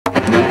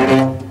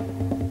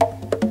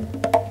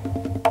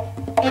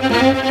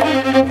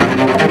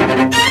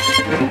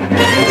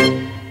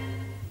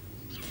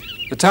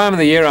time of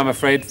the year, I'm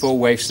afraid, for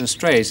waifs and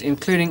strays,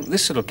 including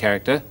this little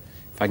character,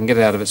 if I can get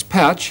it out of its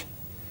pouch,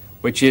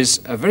 which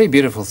is a very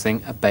beautiful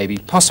thing, a baby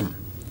possum.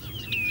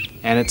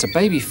 And it's a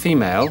baby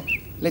female.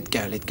 Let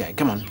go,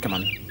 come on, come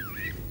on.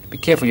 Be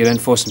careful you don't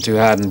force them too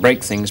hard and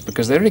break things,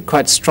 because they're really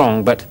quite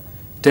strong, but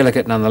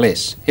delicate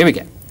nonetheless. Here we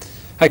go.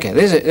 Okay,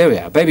 there we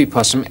are, baby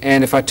possum,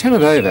 and if I turn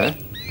it over,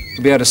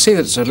 you'll be able to see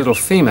that it's a little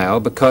female,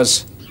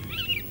 because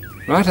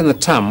right in the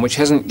tum, which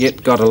hasn't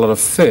yet got a lot of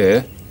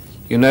fur,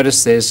 you'll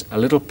notice there's a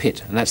little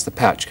pit, and that's the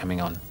pouch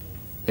coming on.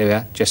 There we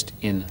are, just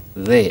in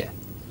there.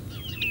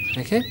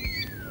 Okay?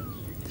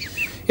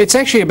 It's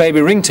actually a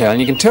baby ringtail, and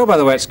you can tell by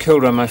the way it's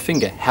curled around my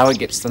finger how it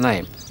gets the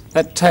name.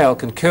 That tail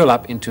can curl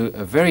up into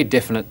a very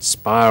definite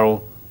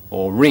spiral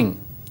or ring.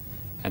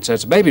 And so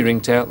it's a baby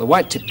ringtail. The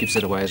white tip gives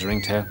it away as a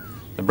ringtail.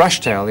 The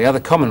brush tail, the other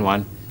common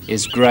one,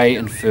 is grey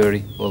and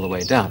furry all the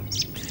way down.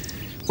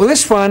 Well,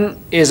 this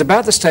one is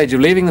about the stage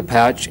of leaving the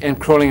pouch and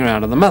crawling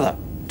around on the mother.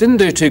 Didn't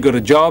do too good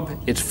a job.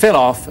 It fell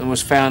off and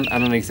was found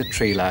underneath a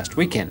tree last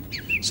weekend.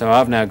 So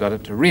I've now got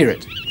it to rear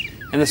it.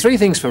 And the three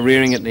things for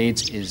rearing it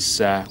needs is,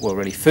 well,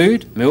 really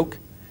food, milk,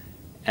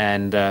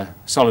 and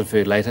solid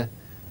food later,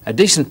 a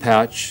decent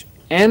pouch,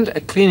 and a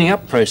cleaning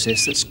up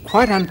process that's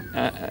quite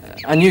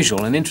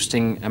unusual and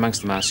interesting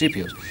amongst the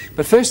marsupials.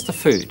 But first, the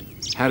food.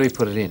 How do we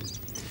put it in?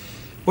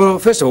 Well,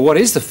 first of all, what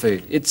is the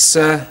food? It's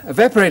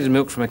evaporated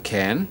milk from a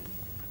can,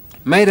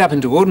 made up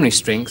into ordinary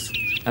strength,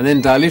 and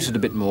then diluted a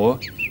bit more.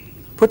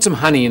 Put some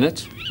honey in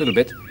it, a little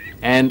bit,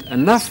 and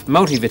enough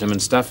multivitamin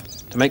stuff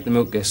to make the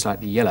milk go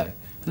slightly yellow.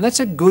 And that's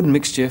a good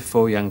mixture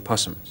for young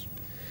possums.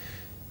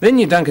 Then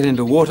you dunk it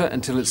into water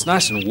until it's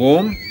nice and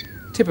warm,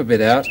 tip a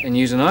bit out, and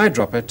use an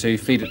eyedropper to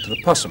feed it to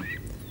the possum.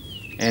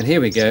 And here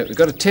we go. We've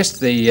got to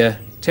test the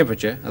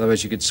temperature,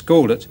 otherwise you could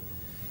scald it.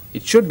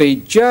 It should be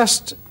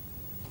just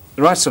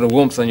the right sort of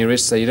warmth on your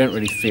wrist so you don't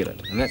really feel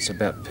it, and that's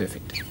about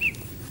perfect.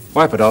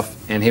 Wipe it off,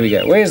 and here we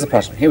go. Where's the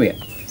possum? Here we go.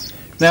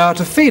 Now,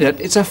 to feed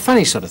it, it's a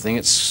funny sort of thing.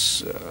 It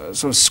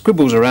sort of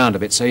scribbles around a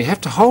bit, so you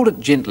have to hold it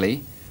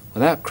gently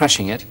without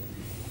crushing it,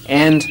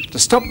 and to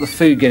stop the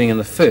food getting in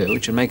the fur,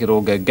 which would make it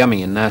all go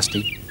gummy and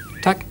nasty,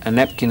 tuck a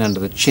napkin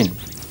under the chin.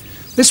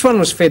 This one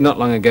was fed not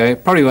long ago,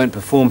 probably won't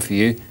perform for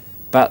you,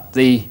 but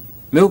the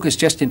milk is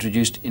just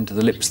introduced into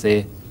the lips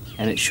there,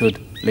 and it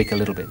should leak a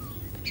little bit.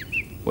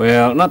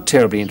 Well, not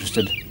terribly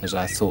interested, as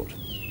I thought.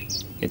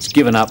 It's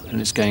given up and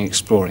it's going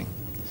exploring.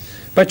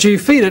 But you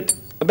feed it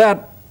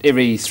about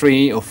every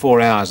 3 or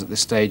 4 hours at this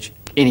stage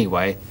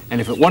anyway,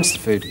 and if it wants the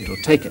food, it'll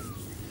take it.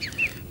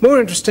 More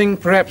interesting,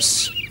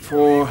 perhaps,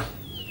 for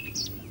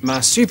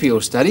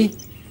marsupial study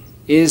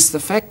is the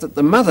fact that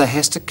the mother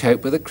has to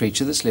cope with a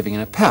creature that's living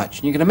in a pouch.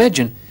 And you can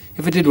imagine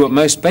if it did what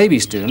most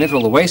babies do and let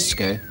all the wastes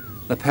go,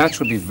 the pouch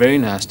would be very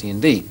nasty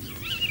indeed.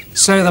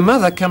 So the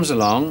mother comes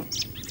along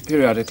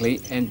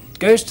periodically and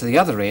goes to the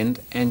other end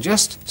and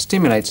just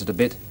stimulates it a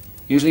bit,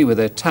 usually with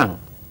her tongue.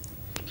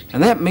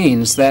 And that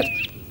means that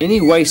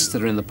any wastes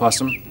that are in the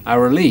possum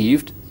are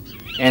relieved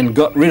and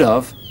got rid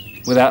of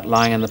without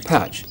lying in the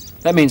pouch.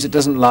 That means it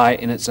doesn't lie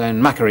in its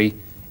own muckery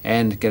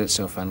and get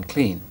itself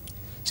unclean.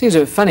 Seems a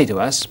bit funny to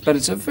us, but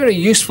it's a very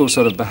useful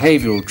sort of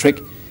behavioural trick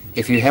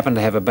if you happen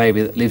to have a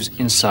baby that lives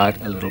inside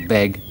a little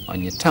bag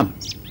on your tum.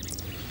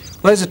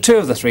 Well, those are two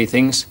of the three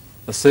things.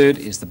 The third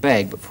is the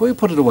bag. But before we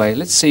put it away,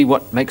 let's see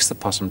what makes the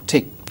possum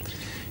tick.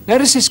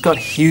 Notice it's got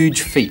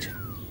huge feet.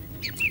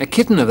 A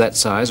kitten of that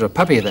size, or a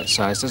puppy of that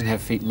size, doesn't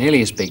have feet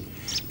nearly as big.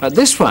 But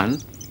this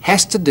one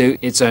has to do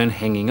its own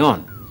hanging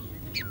on.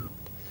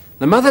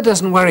 The mother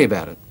doesn't worry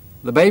about it.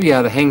 The baby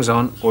either hangs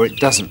on or it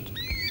doesn't.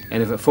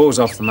 And if it falls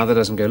off, the mother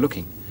doesn't go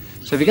looking.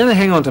 So if you're going to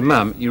hang on to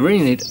mum, you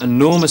really need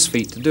enormous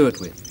feet to do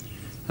it with.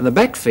 And the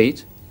back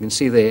feet, you can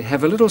see there,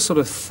 have a little sort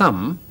of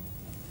thumb,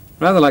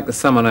 rather like the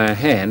thumb on our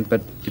hand,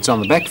 but it's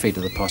on the back feet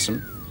of the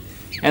possum.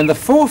 And the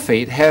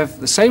forefeet have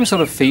the same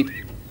sort of feet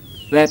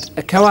that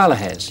a koala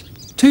has,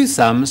 2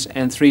 thumbs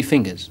and 3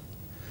 fingers.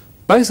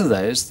 Both of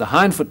those, the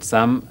hindfoot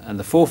thumb and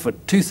the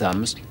forefoot 2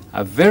 thumbs,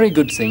 are very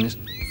good things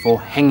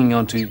for hanging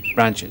onto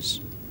branches,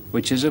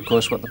 which is, of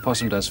course, what the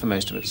possum does for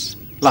most of its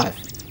life.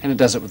 And it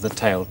does it with the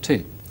tail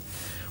too.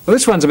 Well,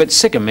 this one's a bit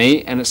sick of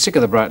me, and it's sick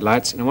of the bright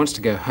lights, and it wants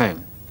to go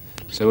home.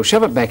 So we'll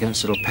shove it back in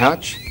its little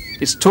pouch.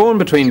 It's torn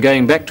between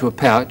going back to a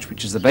pouch,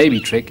 which is the baby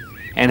trick,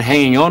 and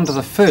hanging on to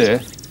the fur,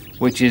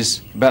 which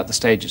is about the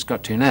stage it's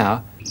got to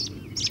now.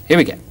 Here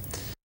we go.